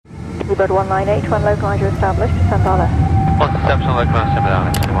Seabird 198, when localizer established, descend Addis. Once exception, localizer, descend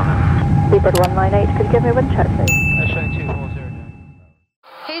Addis, 21. Seabird 198, could you give me a wind check, please? Showing 240.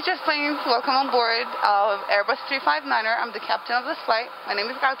 Hey, Jet Planes, welcome on board Airbus A350-900. I'm the captain of this flight. My name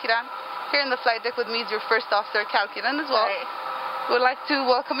is Kalkiran. Here in the flight deck with me is your first officer, Kalkiran, as well. Hi. We'd like to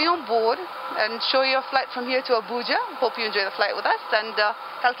welcome you on board and show you a flight from here to Abuja. Hope you enjoy the flight with us. And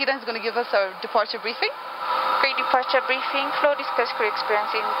Kalkiran is going to give us our departure briefing. Pre-departure briefing, flow discuss crew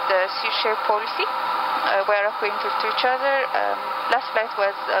experiencing the C-share policy. We're acquainted to each other. Last flight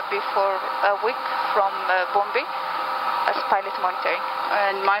was before a week from Bombay as pilot monitoring.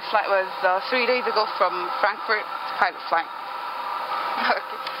 And my flight was 3 days ago from Frankfurt to pilot flying.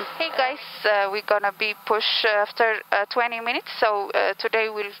 Okay. Hey guys, we're gonna be pushed after 20 minutes. So today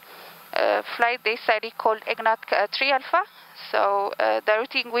we'll fly this ID called EGNAC 3 Alpha. So the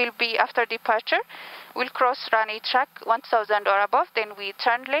routing will be after departure. We'll cross runway track 1000 or above. Then we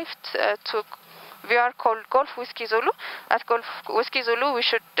turn left to VR called Golf Whiskey Zulu. At Golf Whiskey Zulu, we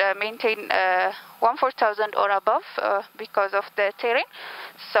should maintain 14,000 or above because of the terrain.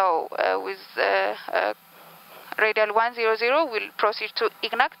 So with radial 100, we'll proceed to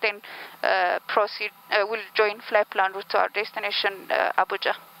EGNAC, then we'll join flight plan route to our destination,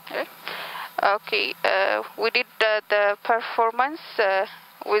 Abuja. Okay, we did the performance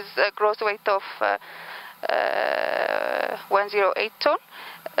with a gross weight of 108 ton.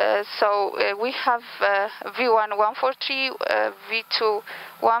 So we have V1 143, V2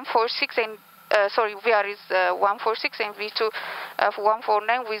 146, and VR is 146 and V2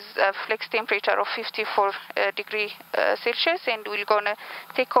 149 with a flex temperature of 54 degrees Celsius, and we're gonna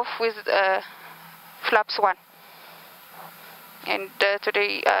take off with flaps 1. And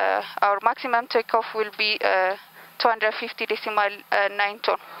today our maximum takeoff will be 250.9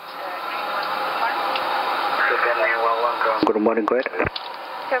 ton. Good morning, go ahead.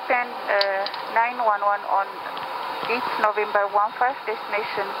 Japan 911 on 8th November 15,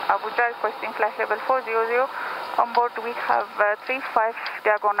 destination Abuja, requesting flight level 400. On board we have 35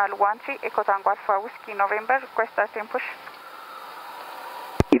 diagonal 13 Echo Tango Alpha Whiskey November, request start and push.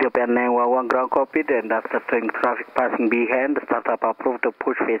 Ethiopian 911 ground copied, and after seeing traffic passing behind, startup approved to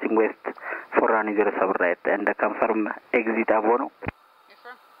push facing west for running 07 right, and confirm exit Avono.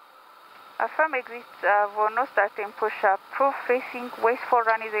 Affirm exit Vono, start and push approved facing west for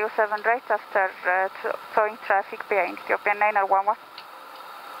runway 07 right after towing traffic behind. Ethiopian 911.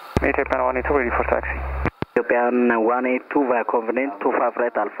 Ethiopian 182 ready for taxi. Ethiopian 182 via convenient 25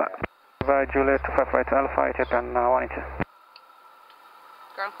 right Alpha. Via Juliet 25 right Alpha, Ethiopian 182.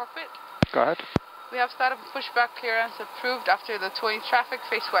 Ground cockpit. Go ahead. We have started pushback clearance approved after the towing traffic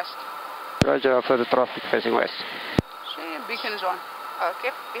face west. Roger, after the traffic facing west. Okay, and beacon is on.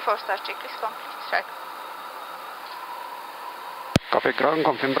 Okay, before start checklist complete. Check. Copy ground,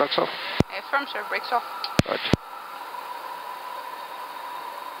 confirm brakes off. Affirm, sir, brakes off. Roger.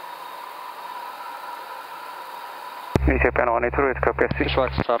 Ethiopian 182, it's copy 6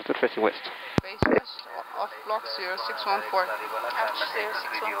 flags started facing west. Face west, off block 0614. Ouch, 061.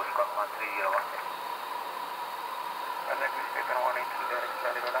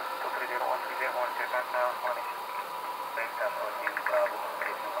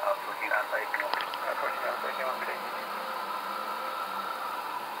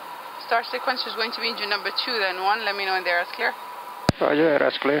 Start sequence is going to be engine number 2, then 1. Let me know when the air is clear. Roger, air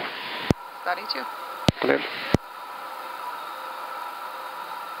is clear. Starting 2. Clear.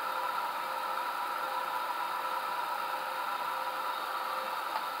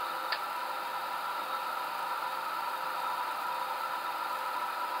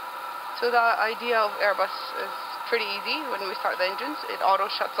 So the idea of Airbus is pretty easy. When we start the engines, it auto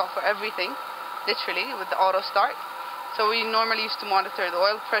shuts off for everything, literally, with the auto start. So we normally used to monitor the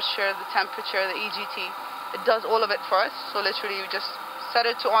oil pressure, the temperature, the EGT. It does all of it for us. So literally we just set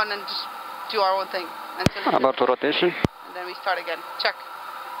it to on and just do our own thing. Until About the rotation. And then we start again. Check.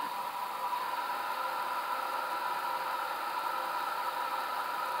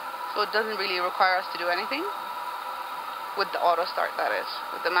 So it doesn't really require us to do anything. With the auto start, that is.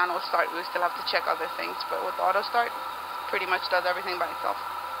 With the manual start, we still have to check other things, but with the auto start, pretty much does everything by itself.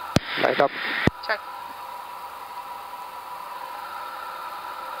 Light up. Check.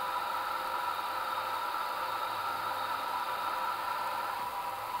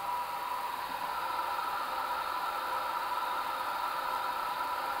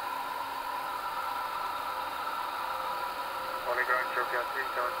 Polygon Ethiopia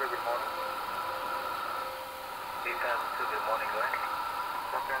 372, good morning. 372, good morning, go ahead.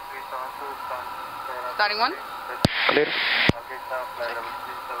 Ethiopia 372, Starting 1. Clear. Okay, staff, flight level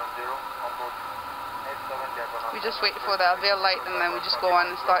 370, on board 87 diagonal. We just wait for the veil light and then we just go on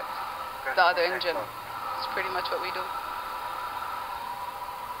and start. the other engine. It's pretty much what we do.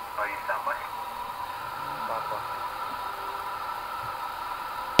 Are you standby?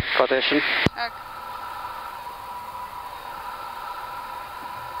 Quotation. Check.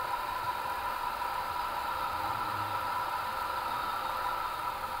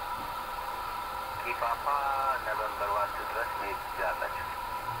 Papa November 1 to dress me damage.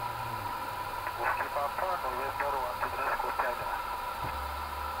 Papa November 1 to dress Copiaga.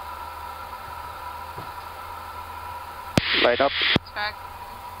 Light up. Check.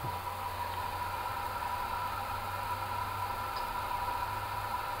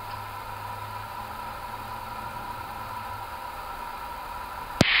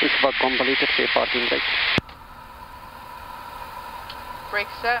 This was completed. Say parking brake.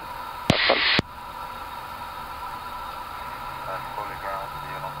 Brake set. That's all. And fully ground,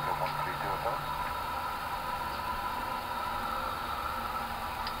 you know, to 132 hotel.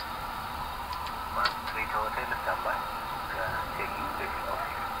 132 hotel, standby. Taking taking off.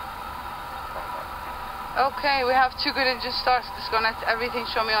 Okay, we have 2 good engine starts. Disconnect everything.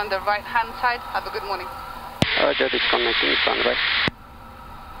 Show me on the right hand side. Have a good morning. Roger, disconnecting. Standby.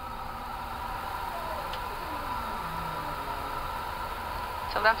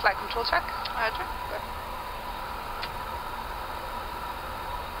 Till then, flight control check. Roger.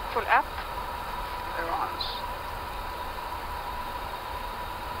 Full up, Orange.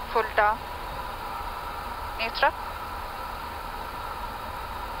 full down, neutral,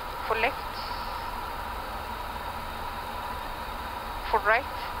 full left, full right,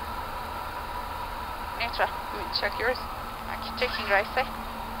 neutral. Let me check yours. Okay, checking right side.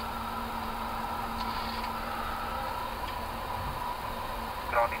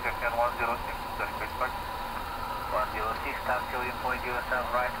 Ground Egyptian 106, self respect. 106, start showing point yourself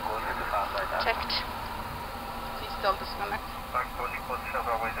right, go to the far side. Checked. Please still disconnect. Back to the position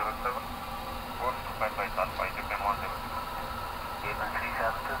runway 07. Course to 55 Alpha Egyptian 106. Even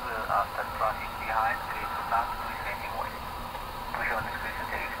 372 after traffic behind, 3 to start, 3 facing west. Push on discretion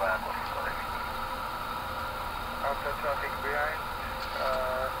series via course correct. After traffic behind,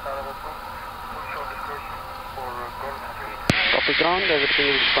 start approved, push on discretion for Golf Street. Copy ground.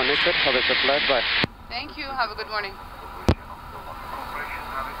 Everything is connected. Have a flight. Bye. Thank you. Have a good morning.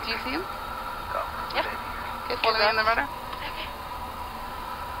 Do you see him? Yeah. Okay, follow me on the rudder.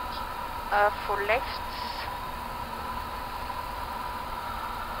 Full left,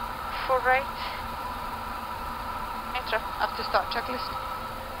 full right, neutral. After start checklist.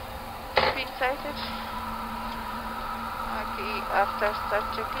 Speed sighted. Okay, after start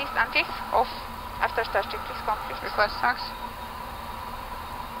checklist, anti off. After start checklist complete. Request tax.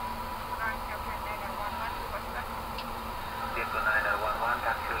 Get to 911,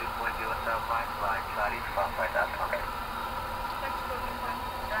 actually point yourself right, right, Charlie, far right, Alpha.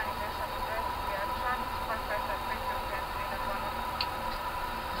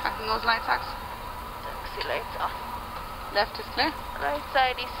 Tracking those lights, tax. Taxi lights on. Left is clear. Right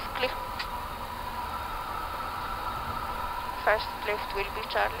side is clear. First left will be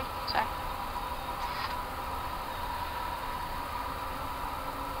Charlie. Check.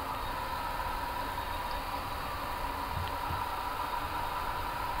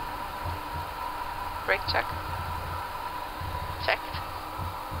 Brake check. Checked.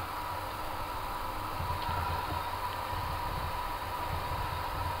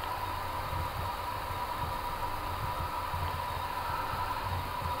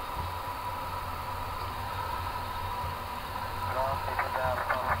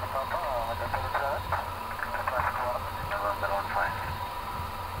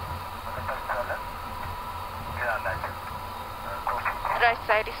 Right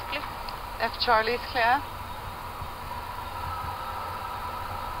side is clear. F Charlie is clear.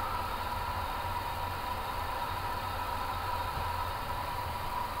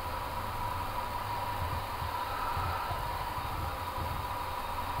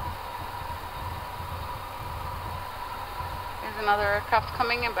 There's another aircraft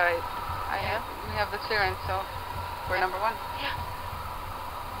coming in, but we have the clearance, so we're number 1. Yeah.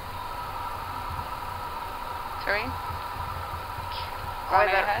 Terrain.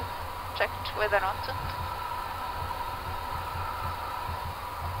 Running Weather. ahead. Checked whether not to.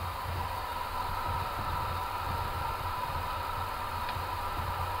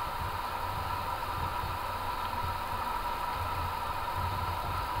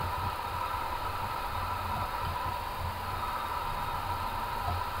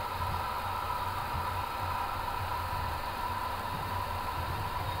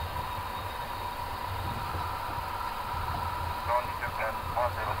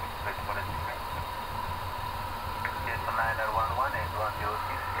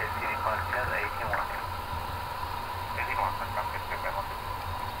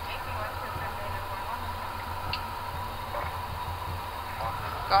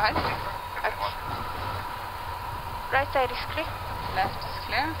 Go ahead. Right side is clear. Left is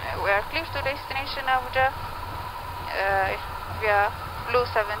clear. We are clear to destination Abuja via Blue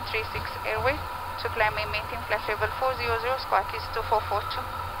 736 Airway to climb and maintain flight level 400, squawk is 2442.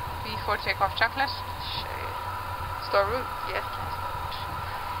 B4 takeoff checklist. Store route. Yes.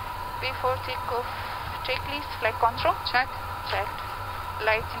 B4 takeoff checklist, flight control. Check. Checked.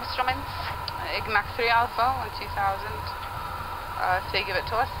 Light instruments. Ignac 3 Alpha 12000. If they give it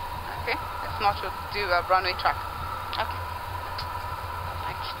to us. Okay. If not, we'll do a runway track. Okay.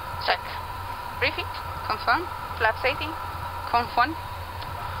 Check. Briefing. Confirm. Flap setting. Conf 1.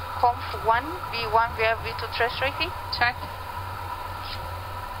 Conf 1, V1 via V2 trace rating. Check.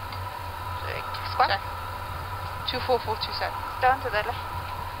 Check. Squawk. Check. 24427. Down to the left.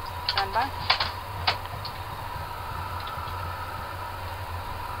 Stand by.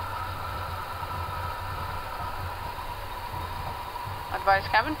 Advise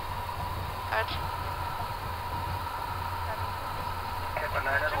cabin. Roger. Captain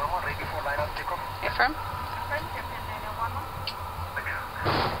 911, ready for line up takeoff. Affirm.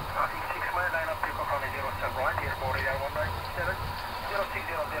 Traffic 6 mile, line up takeoff on a 07 right, airport area 197,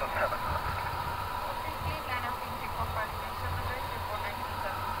 06007.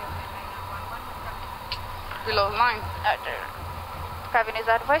 Below the line. Cabin is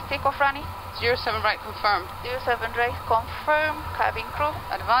advised, takeoff running. 07 right confirmed. 07 right, confirm. Cabin crew.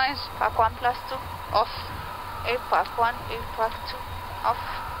 Advise. Park 1 plus 2. Off. Air Park 1, Air Park 2. Off.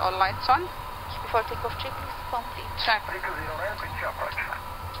 All lights on. Before takeoff checklist complete. Check. 3209, pitch approach.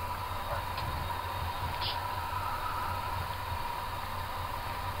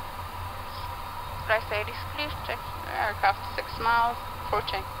 Right side is clear. Check. Aircraft 6 miles.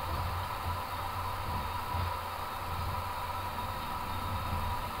 Approaching.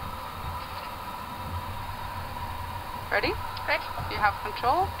 Ready? Ready. You have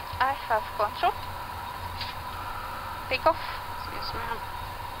control. I have control. Takeoff. Yes, ma'am.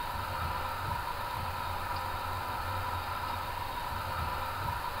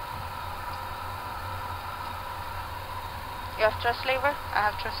 You have thrust lever. I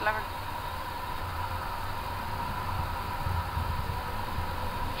have thrust lever.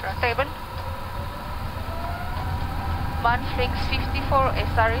 Stable. Manflex 54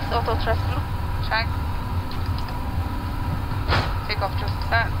 SRS auto thrust blue. Check. Takeoff just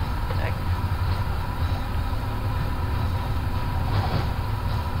set. Check.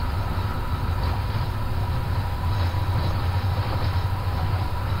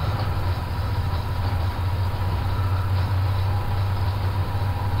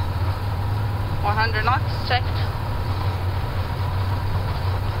 knots. Checked.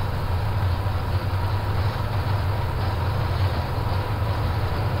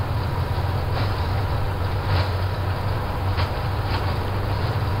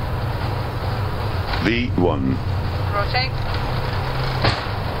 V1. Rotate.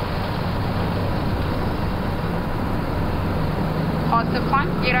 Positive climb.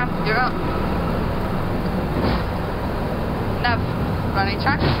 Gear up. You're up. Nav. Running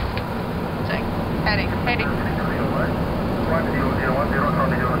track. Check. Heading. Heading.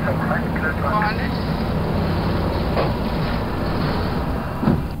 400.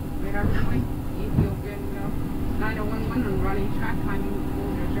 Radar runway. Ethiopian 9011 and running track. Climbing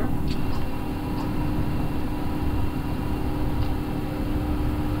 400.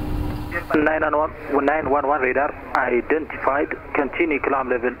 Japan 911 radar identified. Continue climb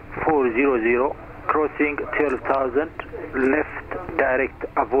level 400. Crossing 12,000. Left direct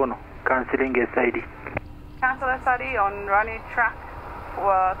Avono. Cancelling SID. Cancel SID on running track.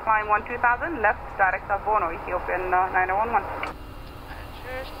 Climb 12000. Left direct Avono. Ethiopian 9011.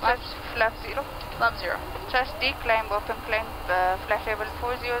 Just flap 0. Flap 0. Just declimb, open climb, flight level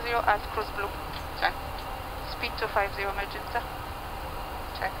 400 as cruise blue. Check. Speed 250 emergency.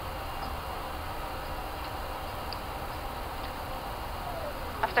 Check.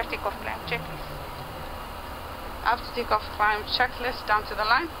 After takeoff climb checklist. After takeoff climb checklist down to the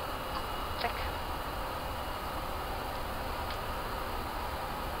line. Check.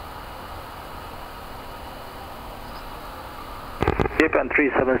 Japan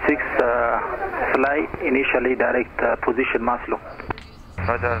 376 fly initially direct position Maslow.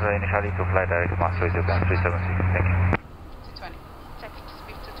 Roger, initially to fly direct Maslow Japan 376. Thank you. 220. Check.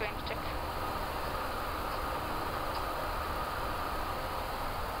 Speed 220. Check.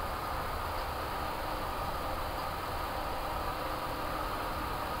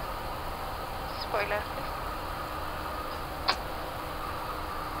 Spoiler.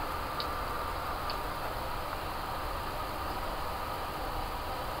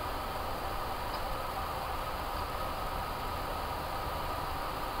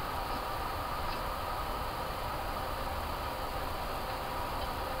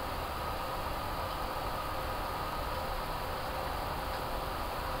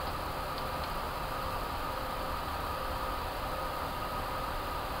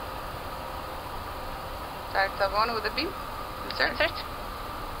 Direct Avono with a beam. Insert. Insert.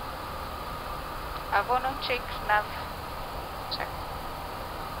 Avono, check, nav. Check.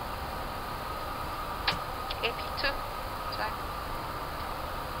 82. Check.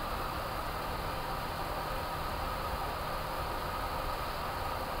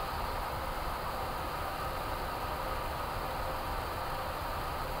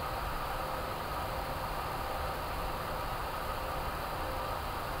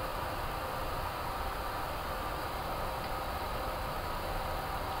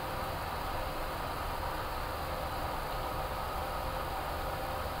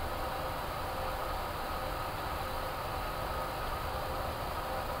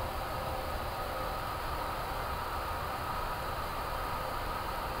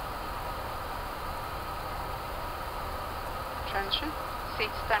 Transition.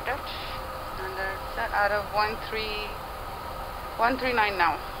 Seat standard. Standard set out of 139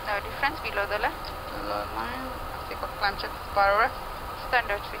 now. No difference below the line. Below line. Take off climb check. Power rest.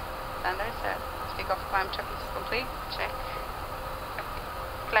 Standard 3. Standard set. Take off climb check is complete. Check.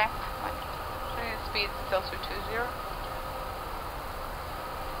 Climb. Okay, speed still 220.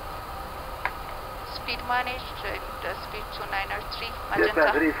 Speed managed and speed 2903. Delta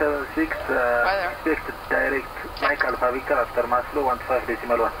Magenta. 376, expect direct Mike Alpha Victor after Maslow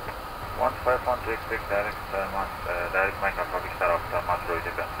 15.1. 151 to expect direct Mike Alpha Victor after Maslow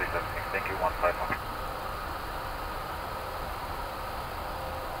Japan 376. Thank you, 151.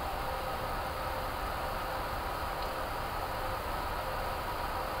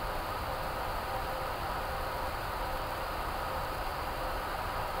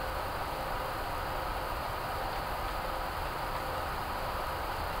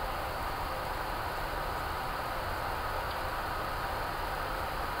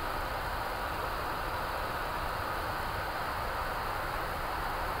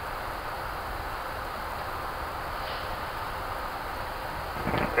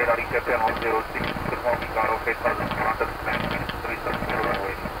 Japan 106, performing ROK 370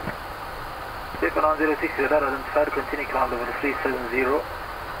 runway. Japan 106, radar identified, continue ground level 370,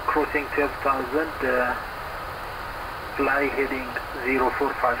 crossing 12,000, fly heading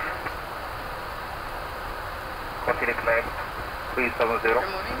 045. Continue climb 370,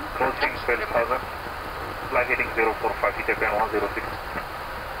 crossing 12,000, fly heading 045, Japan 106.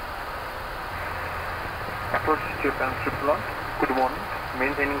 Approach Japan Triple 1, good morning.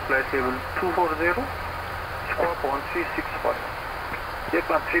 Maintaining flight level 240, squawk 1365.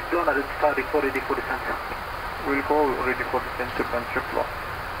 Japan Triple 1, identified, report ready for descent. We'll go ready for descent, Japan Triple 1.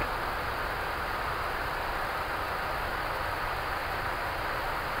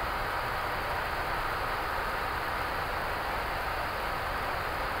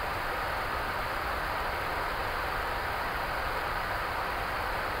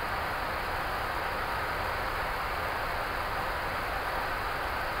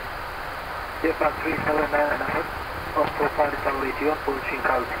 Japan 379, off profile tower 81, approaching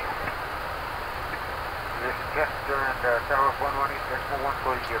Calvi. This is just tower 11 is just 1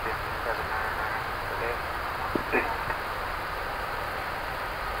 for Japan 379.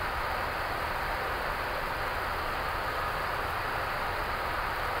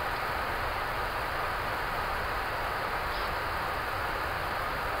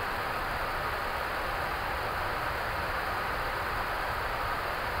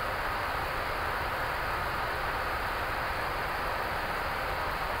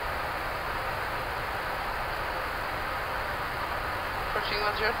 Approaching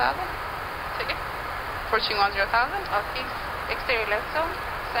 10,000. Take it. Approaching 10,000. Okay. Exterior left zone.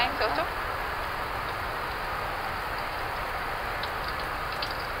 Signs auto.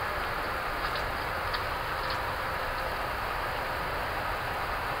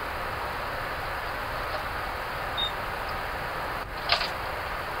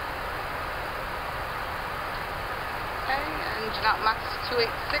 Okay, engine out max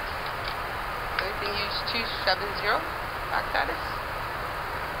 286. Everything used 270. Back to Addis.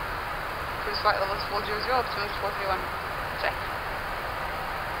 Cruise flight levels 400, optimum 431. Check.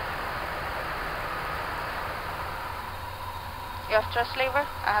 You have thrust lever?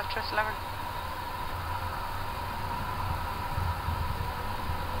 I have thrust lever.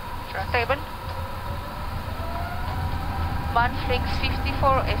 Stable. Manflex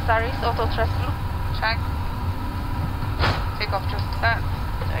 54 SRS auto thrust blue. Check. Take off thrust set.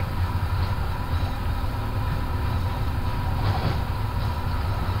 Check.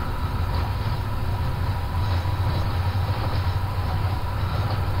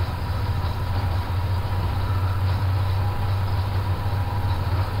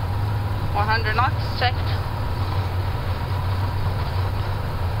 knots. Checked.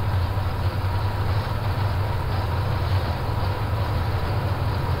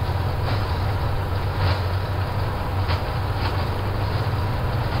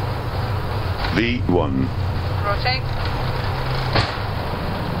 V1. Rotate.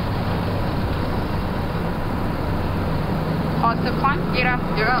 Positive climb. Gear up.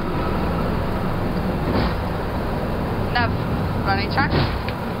 Gear up. Nav. Running track.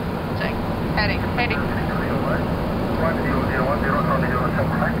 Check. Heading. Heading. 400.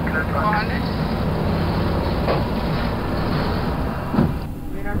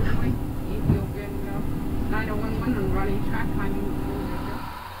 Radar showing. Ethiopian 9011 and running track. Climbing.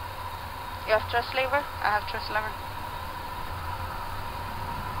 You have thrust lever? I have thrust lever.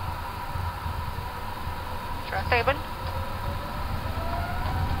 Stable.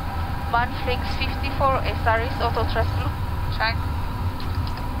 Manflex 54 SRS auto thrust loop. Check.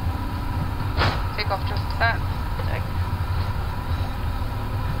 Takeoff thrust stance. Check.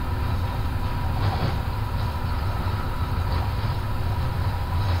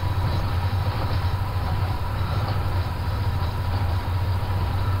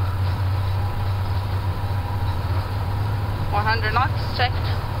 knots. Checked.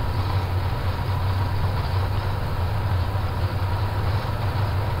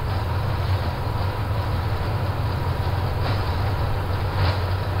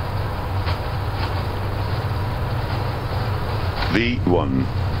 V1.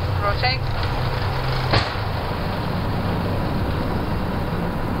 Rotate.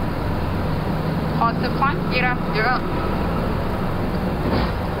 Positive climb. Gear up. Gear up.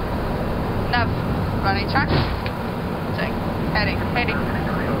 Nav. Running track. Check. Heading. Heading.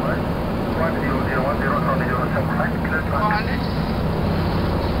 400.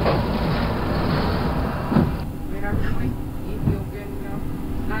 Radar showing. Ethiopian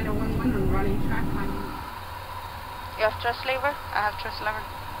 9011 and running track. You have thrust lever? I have thrust lever.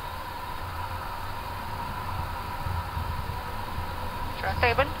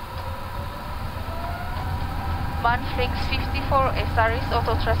 Stable. Manflex 54 SRS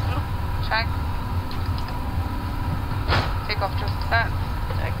auto thrust loop. Check. Takeoff thrust stance.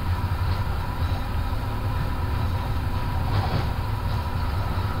 Check.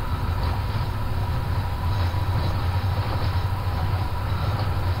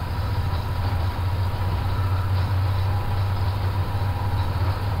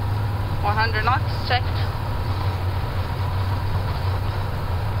 knots. Checked.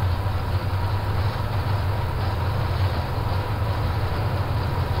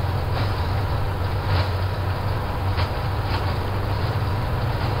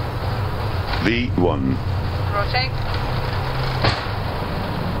 V1. Rotate.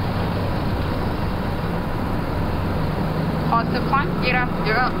 Positive climb. Gear up.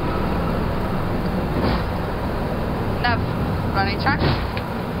 Gear up. Nav. Running track.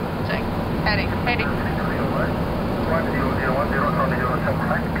 Check. Heading. Heading.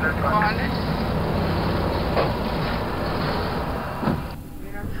 400.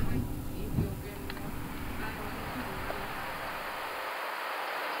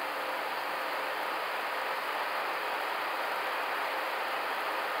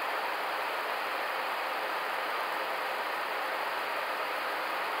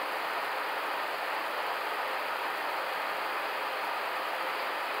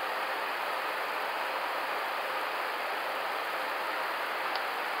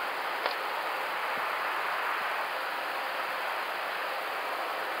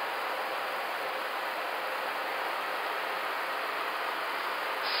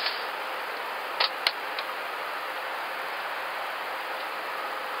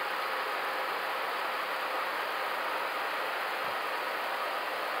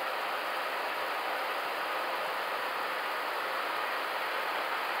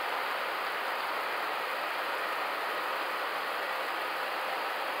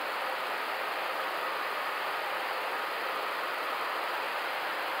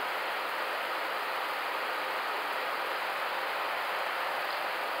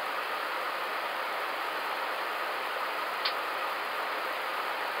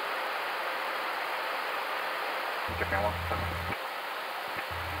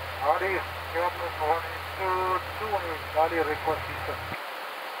 Addis, Airplane 182, Addis request system.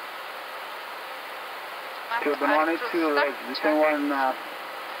 Cuban 182, existing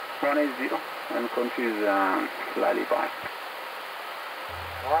 180, and confuse Lullaby.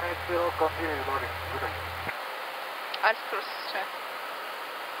 180, confuse loading. Good. Alpha Cruise. Check.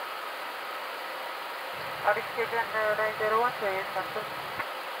 Addis Cuban 901, please, cancel.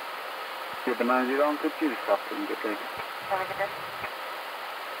 Cuban 901, confuse Captain, get ready. Have a good day.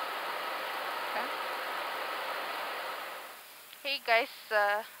 Hey guys,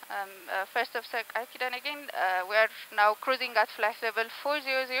 First Officer Arkidan again. We are now cruising at flight level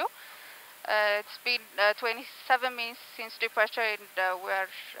 400. It's been 27 minutes since departure, and we are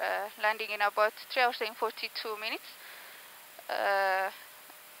landing in about 3 hours and 42 minutes.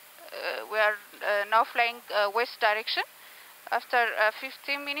 We are now flying west direction. After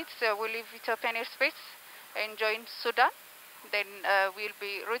 15 minutes, we'll leave Ethiopian airspace and join Sudan. Then we'll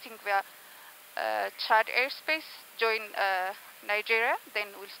be routing via Chad airspace, join Nigeria. Then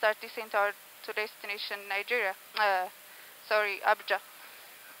we'll start descent to destination Nigeria. Abuja.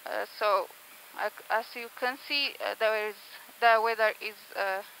 So, as you can see, the weather is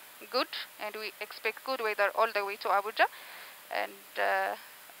good, and we expect good weather all the way to Abuja. And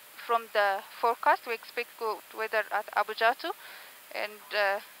from the forecast, we expect good weather at Abuja too, and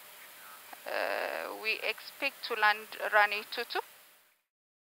we expect to land runway 22